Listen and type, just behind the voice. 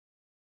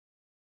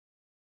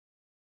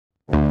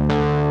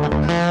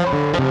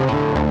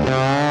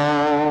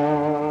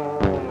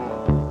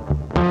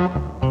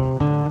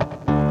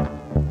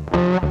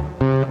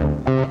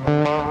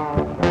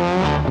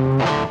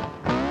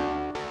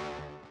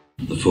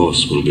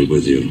Force will be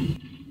with you.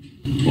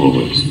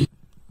 Always.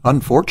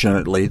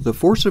 Unfortunately, the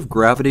force of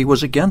gravity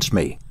was against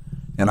me,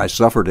 and I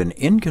suffered an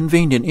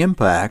inconvenient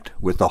impact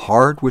with the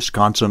hard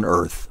Wisconsin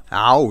earth.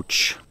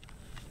 Ouch!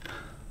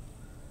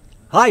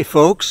 Hi,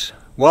 folks.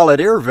 While at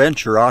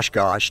AirVenture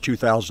Oshkosh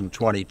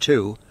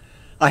 2022,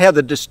 I had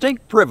the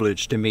distinct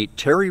privilege to meet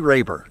Terry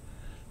Raber,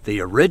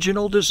 the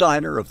original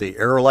designer of the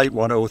Aerolite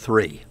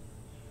 103.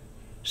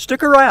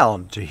 Stick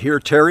around to hear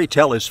Terry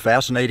tell his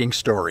fascinating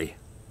story.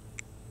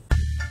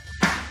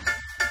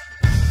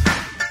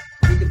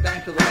 Take it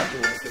back to the left a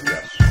little bit.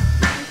 Yes.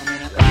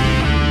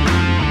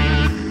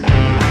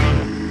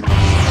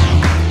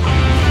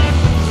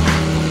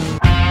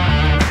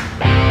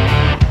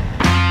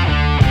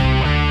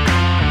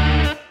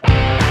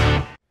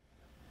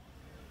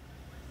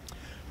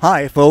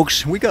 Hi,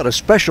 folks. We got a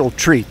special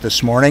treat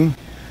this morning.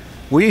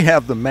 We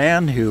have the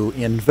man who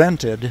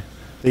invented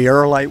the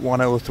Aerolite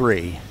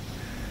 103.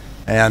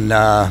 And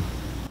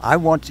I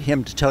want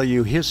him to tell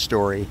you his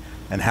story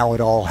and how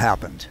it all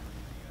happened.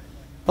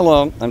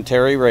 Hello, I'm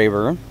Terry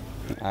Raber.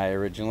 I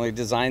originally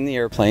designed the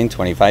airplane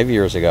 25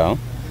 years ago.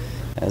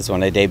 That's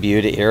when I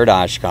debuted here at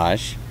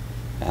Oshkosh.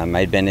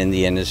 I'd been in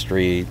the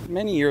industry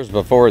many years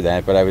before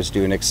that, but I was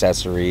doing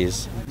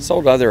accessories,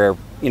 sold other,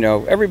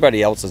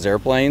 everybody else's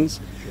airplanes.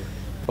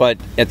 But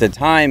at the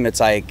time, it's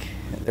like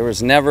there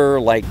was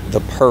never like the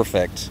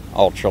perfect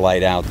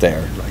ultralight out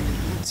there.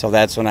 So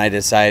that's when I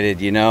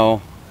decided,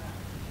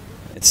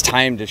 it's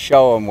time to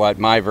show them what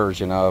my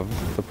version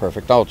of the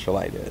perfect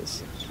ultralight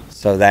is.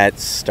 So that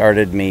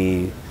started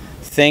me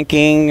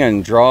thinking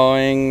and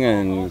drawing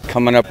and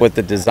coming up with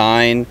the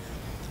design.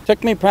 It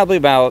took me probably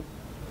about,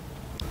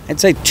 I'd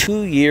say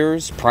 2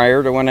 years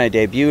prior to when I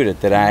debuted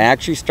it that I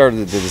actually started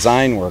the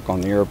design work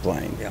on the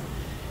airplane. Yeah.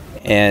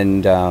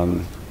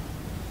 And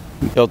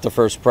built the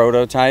first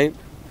prototype,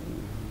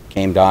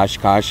 came to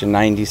Oshkosh in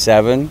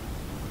 '97,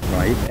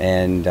 right,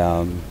 and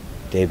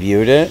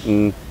debuted it,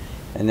 and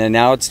then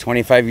now it's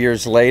 25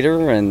 years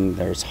later, and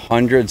there's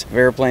hundreds of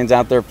airplanes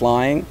out there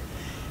flying.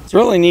 It's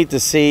really neat to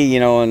see,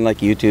 and like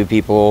YouTube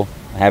people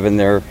having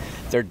their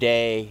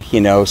day,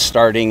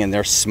 starting and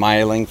they're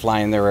smiling,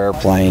 flying their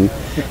airplane,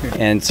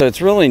 and so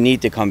it's really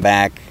neat to come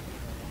back,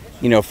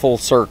 full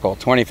circle,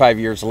 25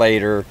 years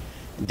later.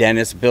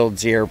 Dennis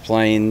builds the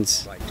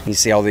airplanes. You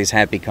see all these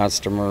happy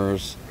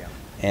customers,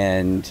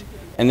 and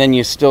then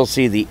you still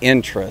see the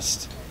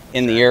interest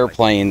in the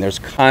airplane. There's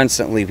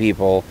constantly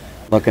people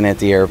looking at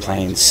the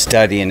airplane,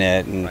 studying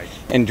it,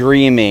 and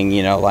dreaming.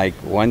 Like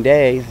one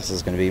day this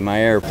is going to be my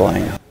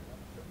airplane.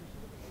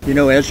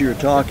 As you're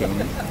talking,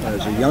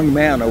 as a young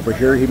man over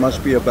here, he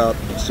must be about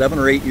 7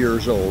 or 8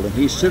 years old, and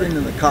he's sitting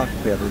in the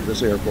cockpit of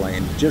this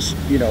airplane. Just,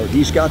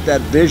 he's got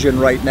that vision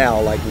right now,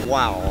 like,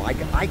 wow,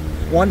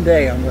 one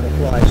day I'm going to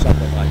fly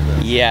something like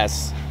this.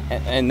 Yes,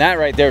 and that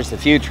right there is the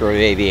future of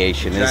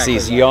aviation. Exactly.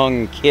 It's these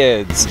young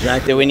kids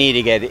that we need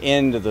to get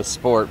into the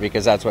sport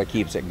because that's what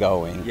keeps it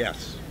going.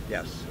 Yes,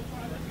 yes.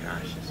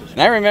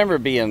 And I remember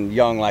being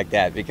young like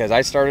that because I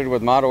started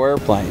with model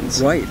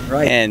airplanes. Right.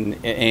 And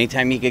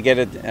anytime you could get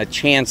a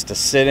chance to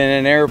sit in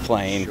an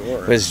airplane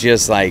was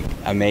just like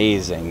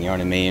amazing, you know what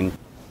I mean?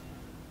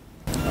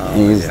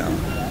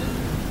 Yeah.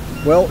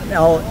 Well,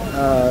 now,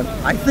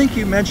 I think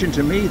you mentioned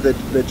to me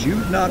that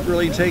you've not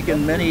really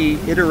taken many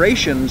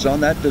iterations on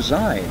that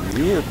design.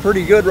 You were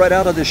pretty good right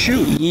out of the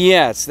chute.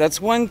 Yes,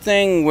 that's one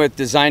thing with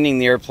designing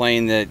the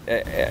airplane that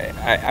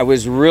I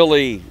was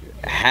really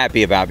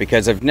happy about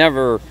because I've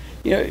never...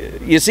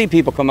 you see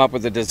people come up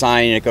with a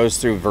design and it goes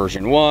through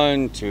version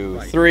 1, 2,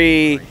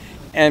 3,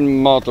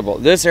 and multiple.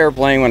 This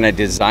airplane, when I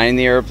designed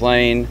the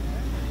airplane,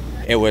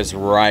 it was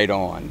right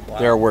on. Wow.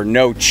 There were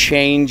no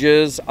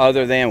changes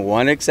other than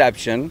one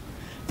exception.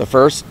 The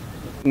first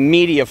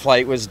media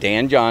flight was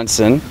Dan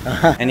Johnson,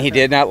 and he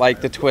did not like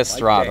the twist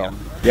throttle.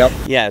 Yep.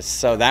 Yes,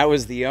 so that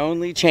was the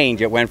only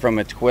change. It went from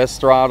a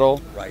twist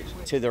throttle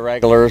to the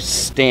regular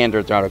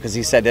standard throttle because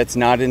he said it's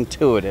not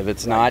intuitive.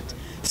 It's not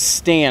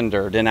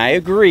standard, and I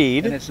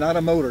agreed. And it's not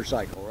a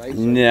motorcycle, right?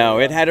 No,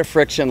 it had a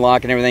friction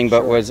lock and everything,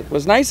 but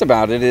was nice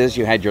about it is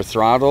you had your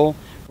throttle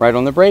right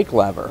on the brake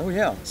lever. Oh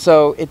yeah.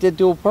 So it did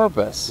dual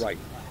purpose. Right.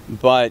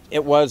 But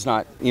it was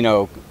not,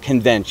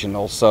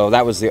 conventional, so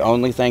that was the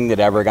only thing that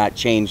ever got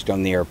changed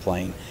on the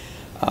airplane.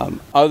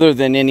 Other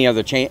than any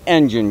other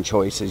engine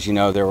choices,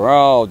 there were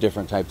all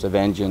different types of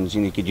engines.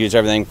 You could use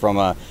everything from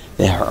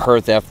the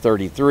Herth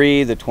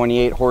F33, the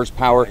 28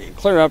 horsepower,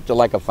 clear up to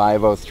like a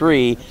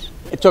 503.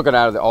 It took it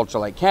out of the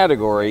ultralight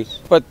category,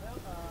 but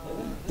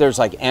there's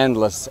like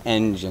endless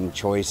engine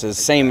choices,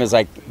 same as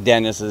like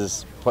Dennis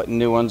is putting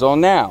new ones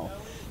on now.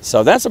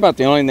 So that's about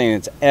the only thing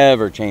that's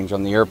ever changed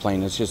on the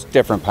airplane. It's just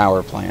different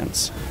power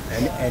plants.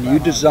 And you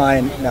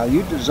designed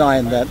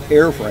that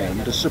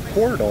airframe to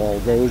support all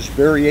those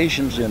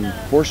variations in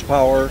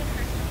horsepower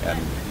and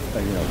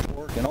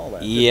torque and all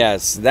that.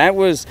 Yes,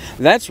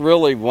 that's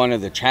really one of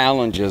the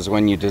challenges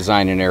when you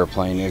design an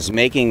airplane is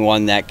making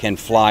one that can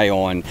fly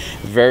on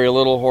very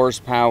little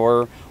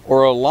horsepower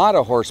or a lot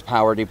of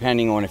horsepower,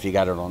 depending on if you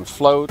got it on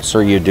floats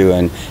or you're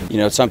doing, you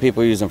know, some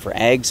people use them for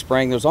ag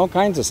spraying. There's all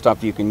kinds of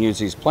stuff you can use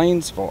these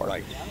planes for.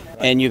 Right.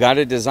 And you got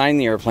to design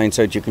the airplane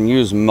so that you can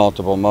use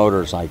multiple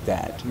motors like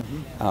that.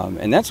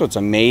 And that's what's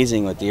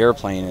amazing with the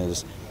airplane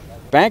is,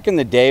 back in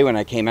the day when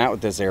I came out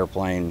with this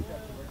airplane,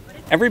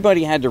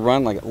 everybody had to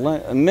run like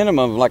a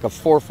minimum of like a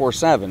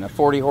 447, a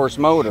 40 horse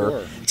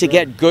motor to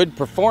get good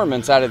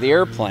performance out of the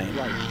airplane.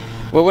 Right.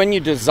 Well, when you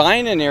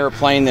design an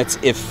airplane that's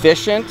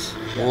efficient,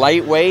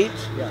 lightweight,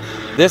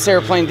 this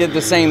airplane did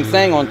the same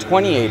thing on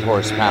 28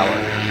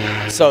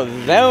 horsepower. So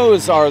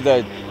those are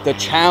the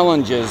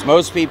challenges.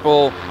 Most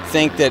people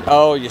think that,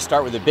 oh, you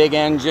start with a big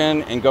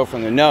engine and go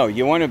from there. No,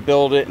 you want to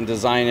build it and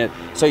design it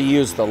so you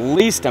use the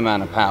least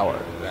amount of power,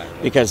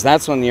 because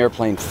that's when the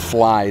airplane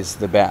flies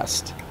the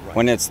best.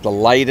 When it's the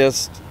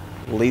lightest,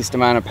 least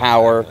amount of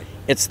power,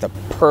 it's the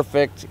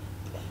perfect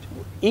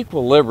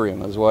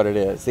equilibrium is what it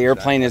is. The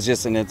airplane is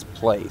just in its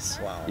place.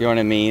 Wow. You know what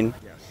I mean?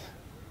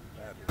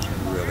 Yes.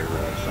 Really,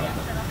 really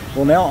something.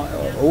 Well, now,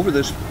 over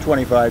this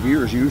 25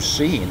 years, you've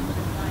seen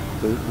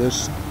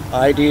this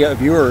idea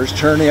of yours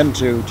turn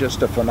into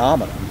just a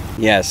phenomenon.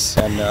 Yes.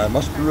 And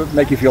must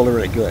make you feel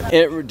really good.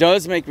 It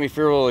does make me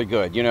feel really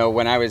good. You know,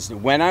 when I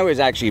was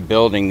actually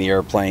building the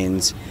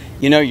airplanes,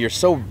 you know, you're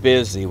so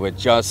busy with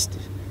just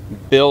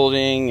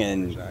building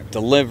and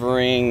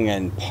delivering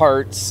and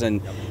parts,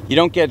 and you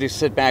don't get to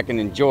sit back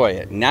and enjoy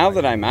it. Now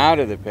that I'm out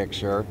of the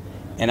picture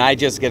and I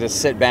just get to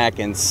sit back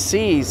and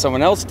see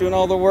someone else doing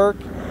all the work,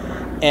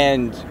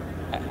 and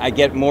I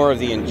get more of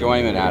the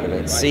enjoyment out of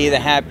it. See the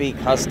happy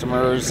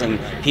customers and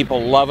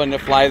people loving to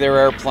fly their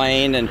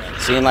airplane, and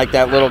seeing like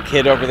that little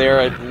kid over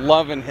there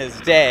loving his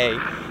day,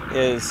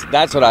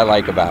 that's what I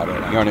like about it.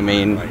 You know what I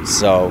mean?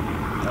 So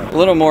a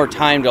little more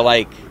time to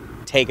like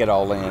take it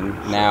all in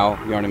now,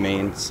 you know what I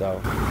mean?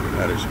 So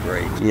that is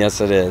great.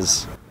 Yes, it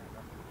is.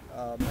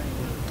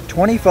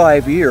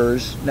 25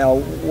 years. Now,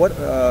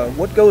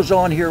 what goes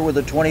on here with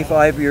the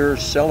 25-year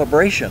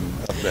celebration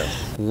of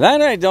this? That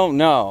I don't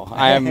know.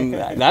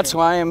 That's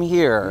why I'm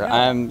here.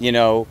 You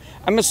know,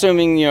 I'm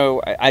assuming, you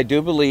know, I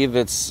do believe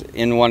it's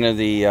in one of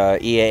the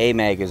EAA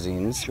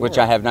magazines, which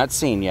I have not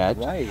seen yet.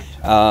 Right.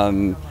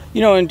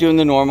 You know, and doing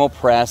the normal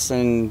press,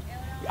 and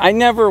I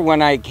never,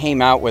 when I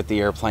came out with the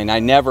airplane, I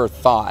never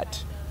thought,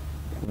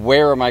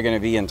 where am I going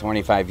to be in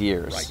 25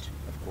 years? Right,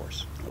 of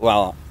course.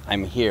 Well,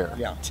 I'm here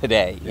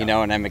today, you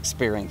know, and I'm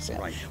experiencing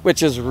it,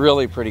 which is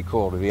really pretty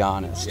cool, to be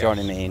honest. You know what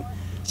I mean?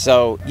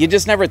 So you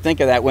just never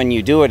think of that when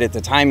you do it. At the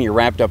time you're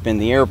wrapped up in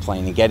the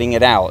airplane and getting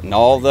it out and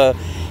all the,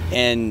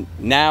 and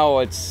now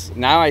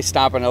I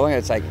stop and I look at it,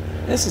 it's like,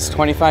 this is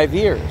 25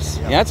 years.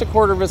 Yeah, that's a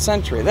quarter of a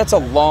century. That's a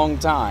long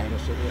time.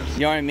 Yes, it is.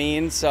 You know what I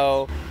mean?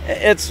 So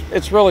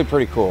it's really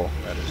pretty cool.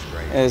 That is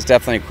great. It is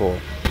definitely cool.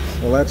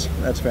 Well,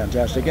 that's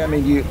fantastic. I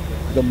mean,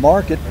 the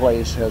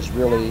marketplace has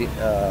really,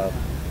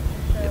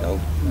 you know,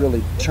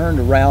 really turned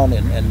around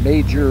and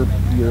made your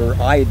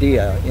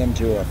idea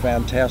into a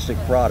fantastic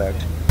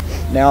product.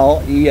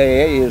 Now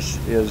EAA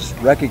is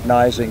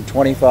recognizing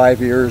 25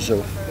 years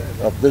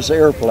of this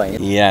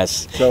airplane.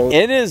 Yes. So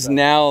it is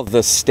now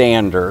the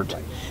standard,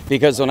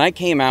 because when I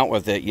came out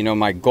with it, you know,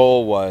 my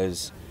goal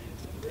was,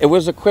 it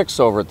was a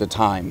Quicksilver at the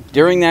time.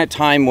 During that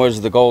time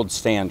was the gold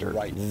standard.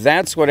 Right.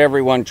 That's what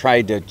everyone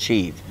tried to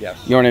achieve. Yes.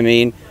 You know what I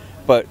mean?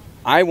 But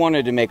I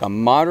wanted to make a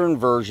modern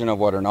version of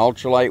what an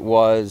Ultralight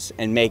was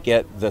and make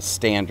it the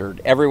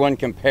standard. Everyone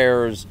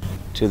compares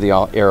to the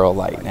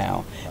Aerolite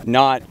now,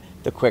 not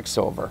the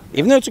Quicksilver.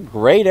 Even though it's a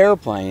great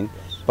airplane,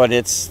 but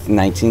it's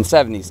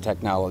 1970s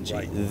technology.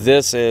 Right.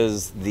 This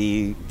is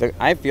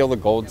I feel the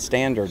gold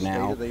standard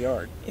now State of the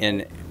art.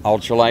 in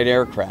ultralight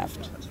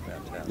aircraft. That's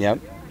fantastic. Yep.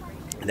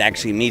 It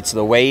actually meets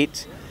the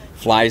weight,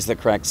 flies the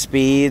correct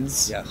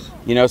speeds. Yes.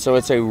 You know, so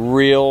it's a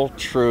real,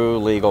 true,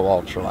 legal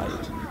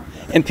ultralight.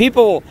 And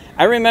people,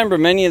 I remember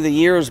many of the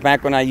years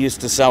back when I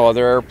used to sell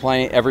other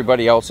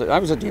everybody else. I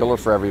was a dealer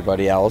for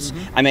everybody else.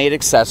 I made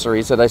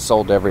accessories that I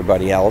sold to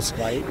everybody else.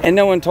 Right. And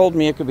no one told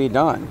me it could be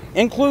done,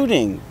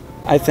 including,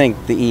 I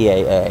think, the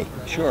EAA.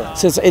 Sure.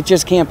 Says it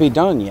just can't be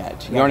done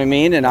yet. You know what I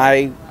mean? And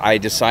I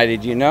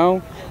decided, you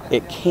know,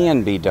 it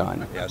can be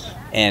done. Yes.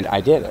 And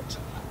I did it.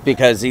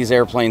 Because these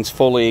airplanes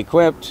fully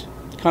equipped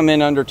come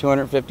in under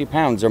 250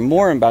 pounds. They're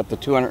more in about the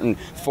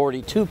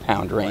 242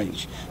 pound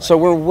range. Right. So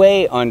we're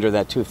way under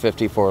that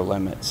 254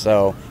 limit.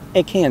 So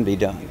it can be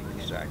done.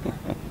 Exactly.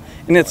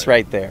 And it's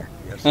right there.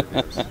 Yes, it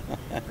is.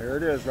 There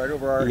it is, right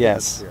over our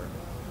yes. heads here.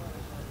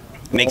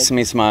 Makes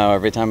me smile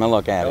every time I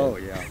look at it. Oh,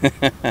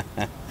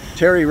 yeah.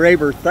 Terry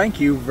Raber, thank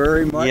you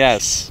very much.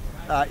 Yes.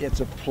 It's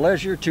a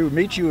pleasure to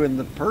meet you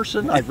in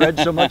person. I've read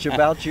so much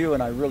about you,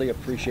 and I really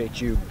appreciate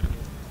you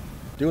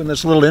doing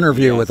this little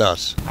interview with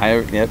us.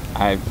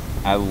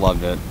 I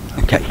loved it.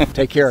 Okay,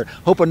 take care.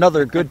 Hope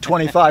another good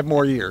 25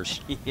 more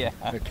years. Yeah.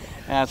 Okay.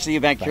 I'll see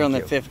you back here on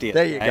the 50th.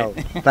 There you go.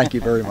 Thank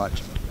you very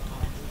much.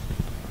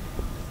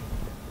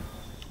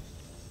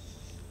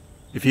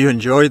 If you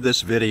enjoyed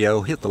this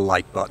video, hit the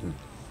like button.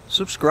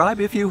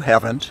 Subscribe if you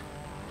haven't,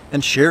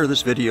 and share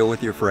this video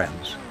with your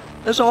friends.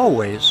 As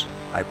always,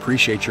 I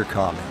appreciate your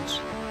comments.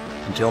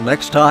 Until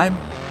next time,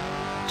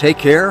 take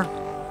care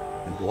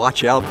and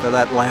watch out for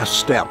that last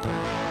step.